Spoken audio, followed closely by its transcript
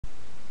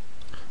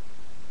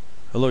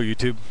Hello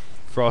YouTube,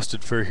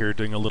 Frostedfur here,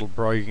 doing a little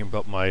bragging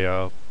about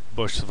my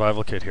bush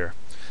survival kit here.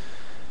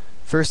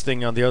 First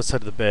thing on the outside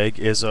of the bag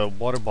is a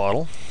water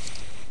bottle.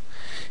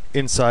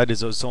 Inside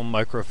is its own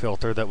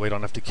microfilter, that way you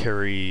don't have to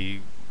carry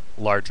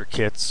larger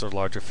kits or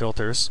larger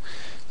filters.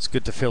 It's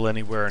good to fill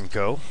anywhere and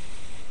go.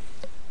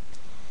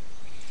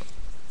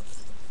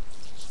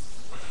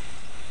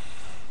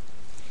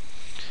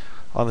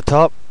 On the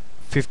top,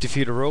 50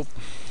 feet of rope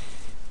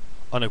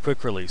on a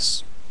quick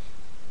release.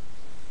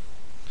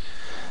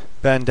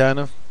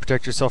 Bandana,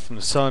 protect yourself from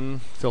the sun,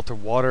 filter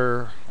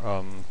water,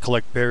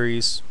 collect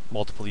berries,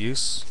 multiple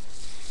use.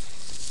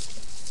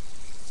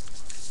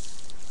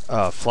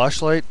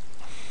 Flashlight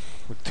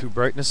with 2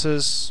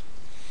 brightnesses,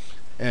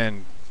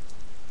 and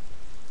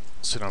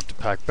so you don't have to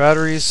pack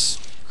batteries.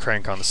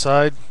 Crank on the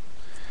side.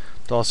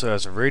 It also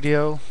has a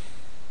radio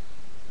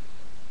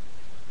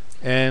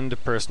and a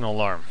personal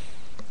alarm.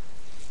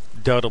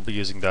 Doubt I'll be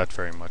using that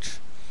very much.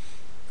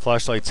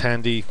 Flashlight's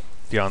handy.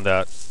 Beyond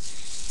that,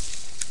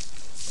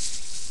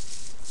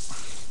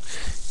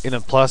 in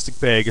a plastic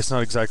bag, it's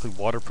not exactly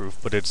waterproof,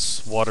 but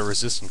it's water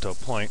resistant to a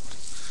point.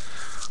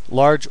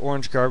 Large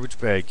orange garbage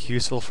bag,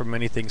 useful for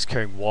many things: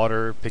 carrying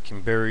water,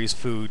 picking berries,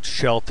 food,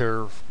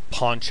 shelter,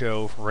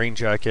 poncho, rain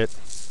jacket.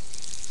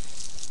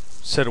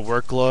 Set of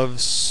work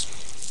gloves,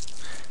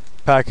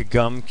 pack of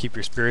gum, keep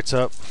your spirits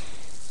up.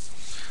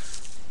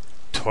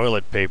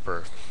 Toilet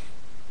paper,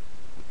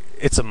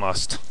 it's a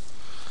must.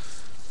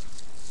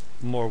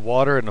 More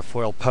water in a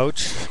foil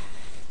pouch.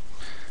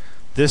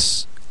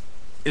 This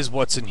is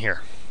what's in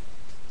here.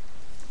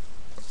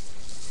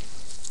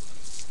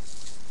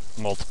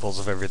 Multiples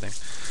of everything.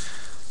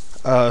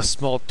 A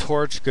small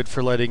torch, good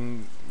for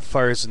lighting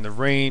fires in the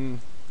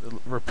rain,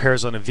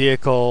 repairs on a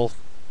vehicle,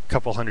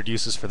 couple hundred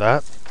uses for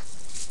that.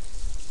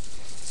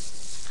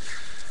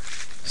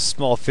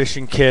 Small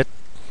fishing kit,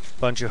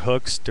 bunch of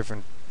hooks,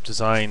 different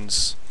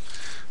designs,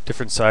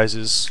 different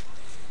sizes.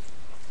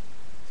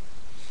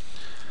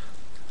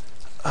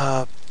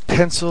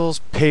 Pencils,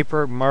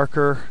 paper,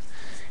 marker.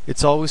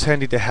 It's always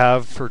handy to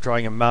have for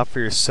drawing a map for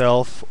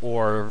yourself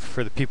or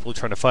for the people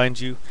trying to find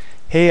you.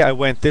 Hey, I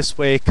went this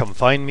way, come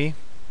find me.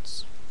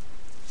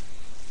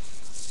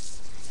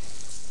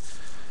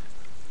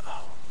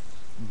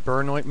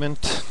 Burn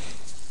ointment.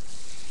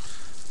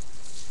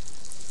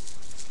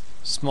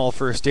 Small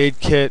first aid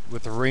kit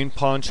with a rain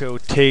poncho,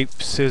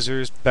 tape,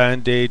 scissors,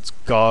 band-aids,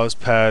 gauze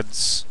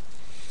pads.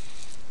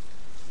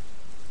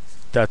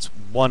 That's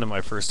one of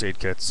my first aid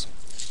kits.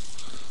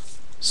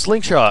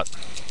 Slingshot.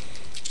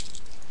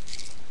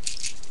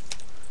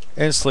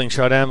 And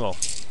slingshot ammo.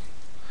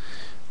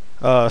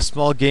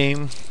 Small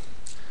game,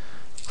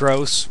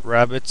 grouse,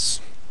 rabbits,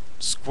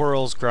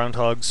 squirrels,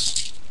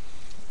 groundhogs.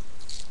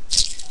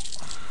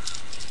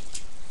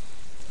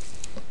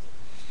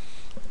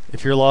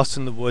 If you're lost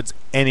in the woods,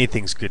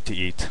 anything's good to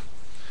eat.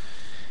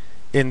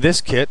 In this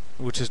kit,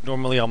 which is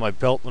normally on my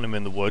belt when I'm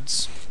in the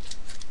woods,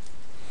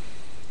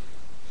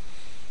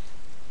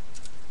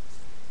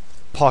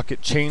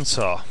 pocket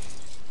chainsaw.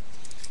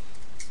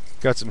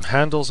 Got some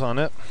handles on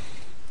it.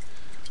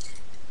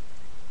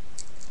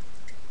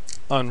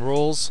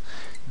 Unrolls.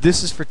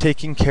 This is for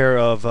taking care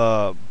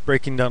of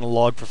breaking down a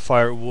log for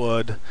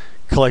firewood,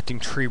 collecting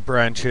tree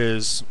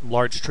branches,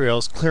 large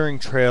trails, clearing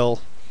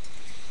trail.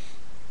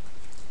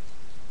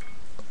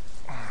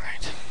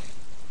 Alright.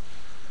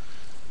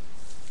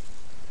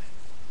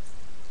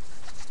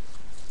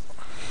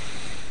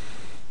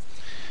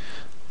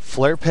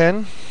 Flare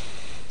pen,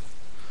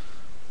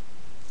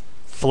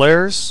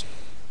 flares,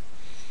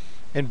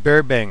 and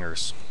bear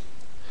bangers.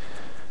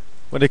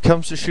 When it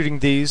comes to shooting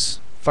these,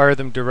 fire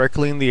them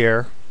directly in the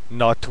air,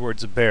 not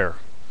towards a bear.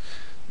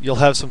 You'll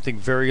have something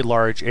very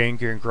large,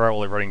 angry and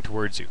growly running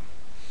towards you.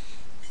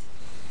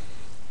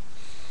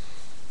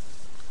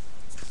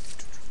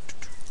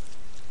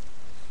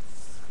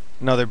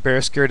 Another bear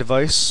scare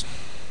device.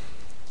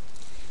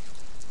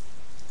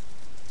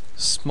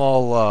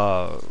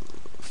 Small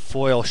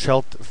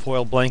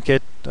foil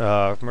blanket,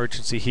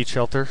 emergency heat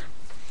shelter.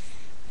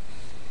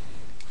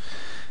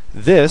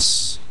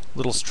 This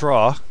little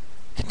straw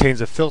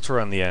contains a filter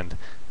on the end.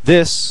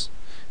 This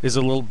is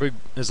a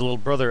little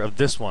brother of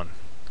this one.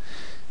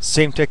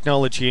 Same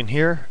technology in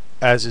here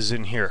as is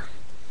in here.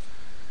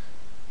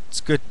 It's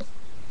good.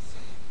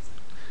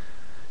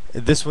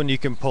 This one you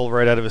can pull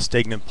right out of a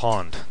stagnant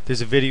pond.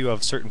 There's a video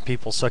of certain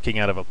people sucking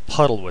out of a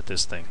puddle with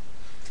this thing.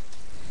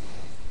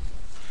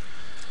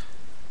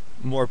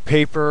 More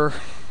paper,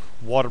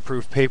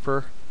 waterproof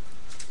paper.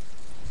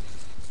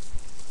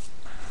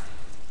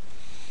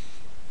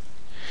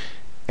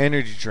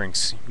 Energy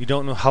drinks. You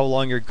don't know how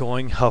long you're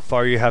going, how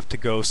far you have to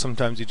go.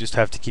 Sometimes you just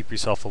have to keep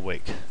yourself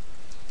awake.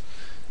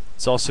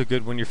 It's also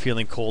good when you're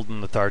feeling cold and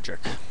lethargic.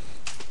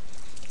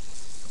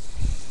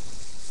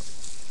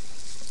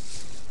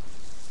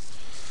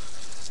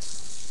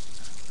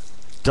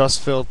 Dust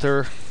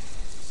filter.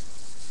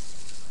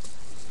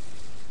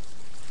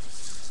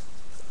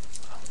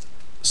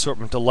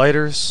 Assortment of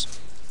lighters.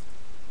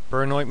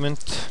 Burn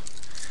ointment.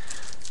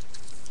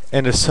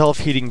 and a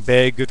self-heating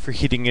bag, good for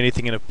heating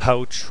anything in a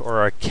pouch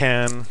or a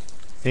can,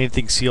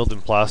 Anything sealed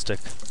in plastic.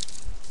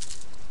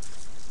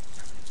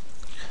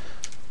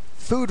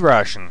 Food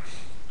ration.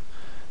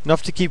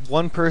 Enough to keep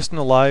one person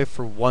alive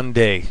for 1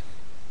 day.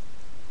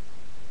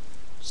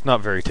 It's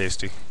not very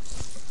tasty.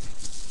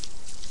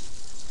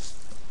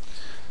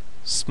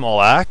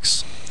 Small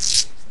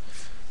axe.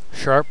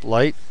 Sharp,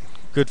 light,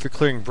 good for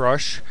clearing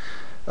brush.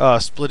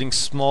 Splitting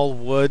small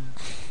wood.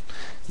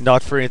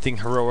 Not for anything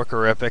heroic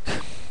or epic.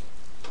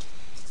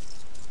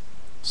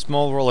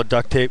 Small roll of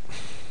duct tape.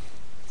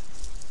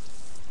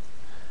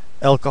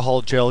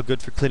 Alcohol gel,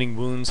 good for cleaning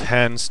wounds,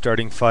 hands,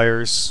 starting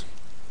fires.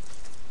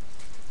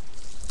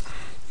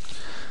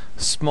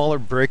 Smaller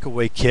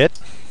breakaway kit.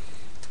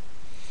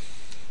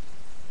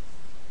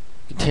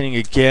 Containing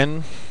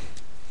again,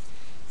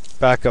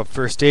 backup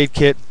first aid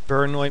kit,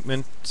 burn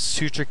ointment,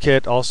 suture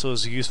kit, also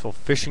is a useful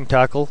fishing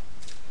tackle.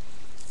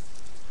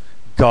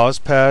 Gauze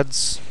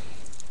pads.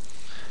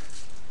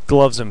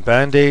 Gloves and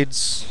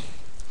band-aids.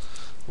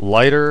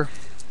 Lighter.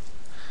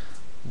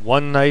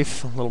 One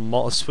knife, a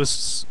little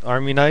Swiss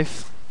Army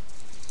knife.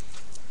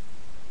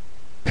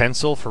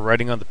 Pencil for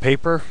writing on the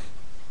paper.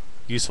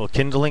 Useful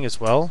kindling as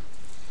well.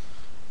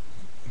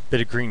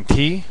 Bit of green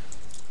tea.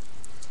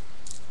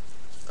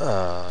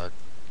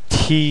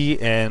 Tea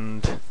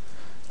and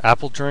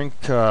apple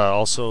drink.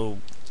 Also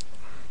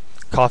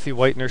coffee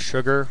whitener,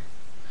 sugar.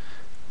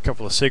 A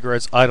couple of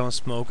cigarettes. I don't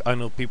smoke. I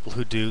know people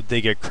who do.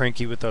 They get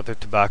cranky without their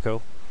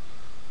tobacco.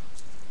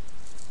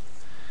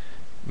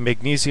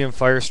 Magnesium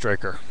fire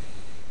striker.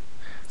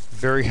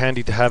 Very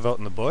handy to have out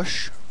in the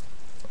bush.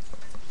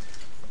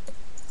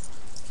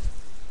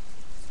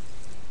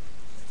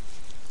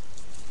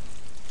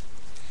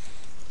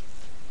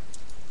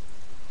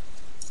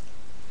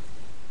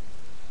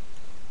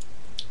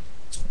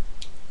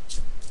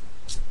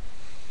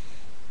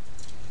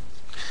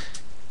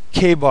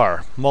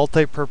 K-bar,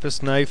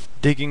 multi-purpose knife,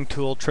 digging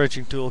tool,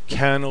 trenching tool,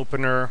 can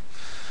opener,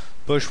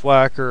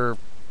 bushwhacker,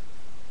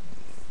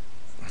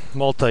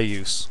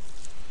 multi-use.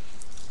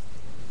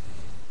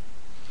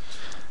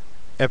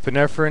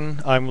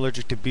 Epinephrine, I'm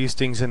allergic to bee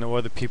stings and know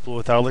other people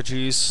with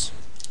allergies.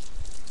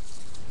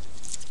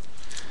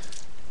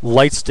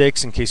 Light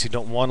sticks in case you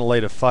don't want to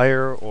light a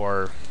fire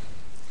or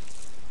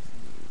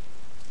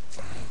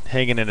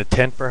hanging in a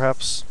tent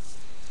perhaps.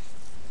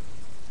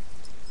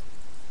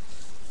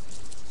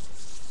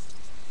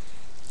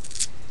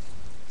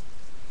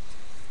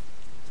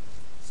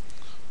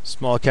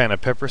 Small can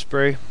of pepper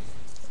spray.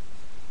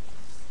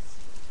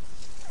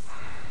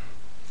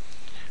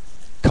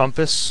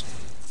 Compass.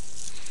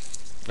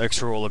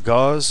 Extra roll of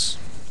gauze.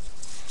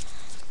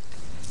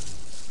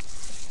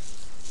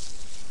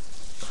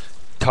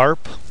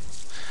 Tarp.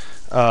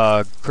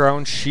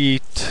 Ground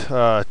sheet.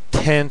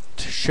 Tent.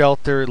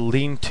 Shelter.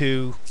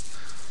 Lean-to.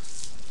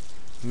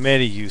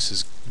 Many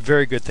uses.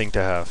 Very good thing to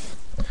have.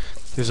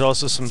 There's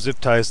also some zip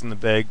ties in the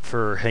bag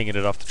for hanging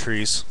it off the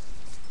trees.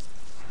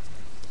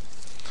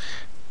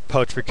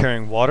 Pouch for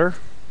carrying water.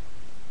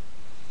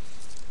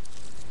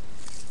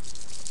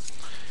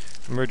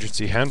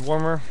 Emergency hand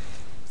warmer.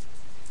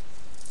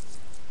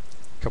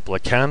 Couple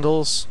of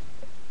candles.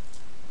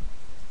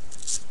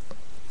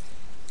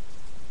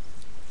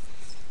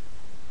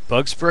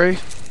 Bug spray.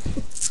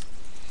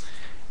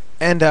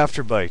 And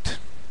afterbite.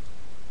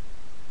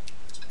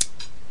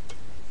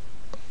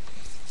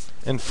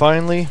 And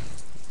finally,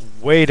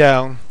 way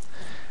down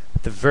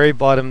at the very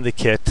bottom of the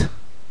kit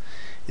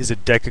is a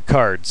deck of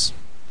cards.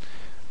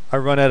 I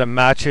run out of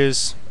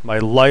matches, my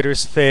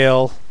lighters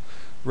fail,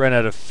 ran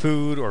out of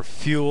food or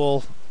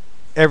fuel,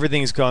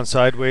 everything's gone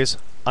sideways.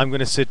 I'm going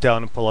to sit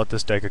down and pull out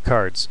this deck of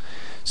cards.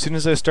 As soon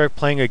as I start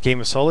playing a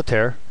game of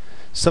solitaire,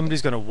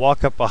 somebody's going to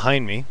walk up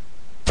behind me,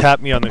 tap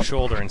me on the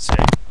shoulder and say,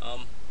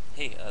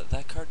 hey,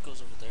 that card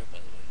goes over there, by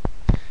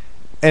the way.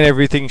 And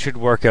everything should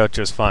work out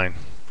just fine.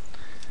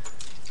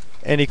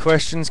 Any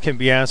questions can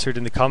be answered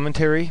in the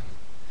commentary.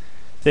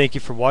 Thank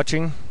you for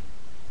watching.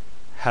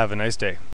 Have a nice day.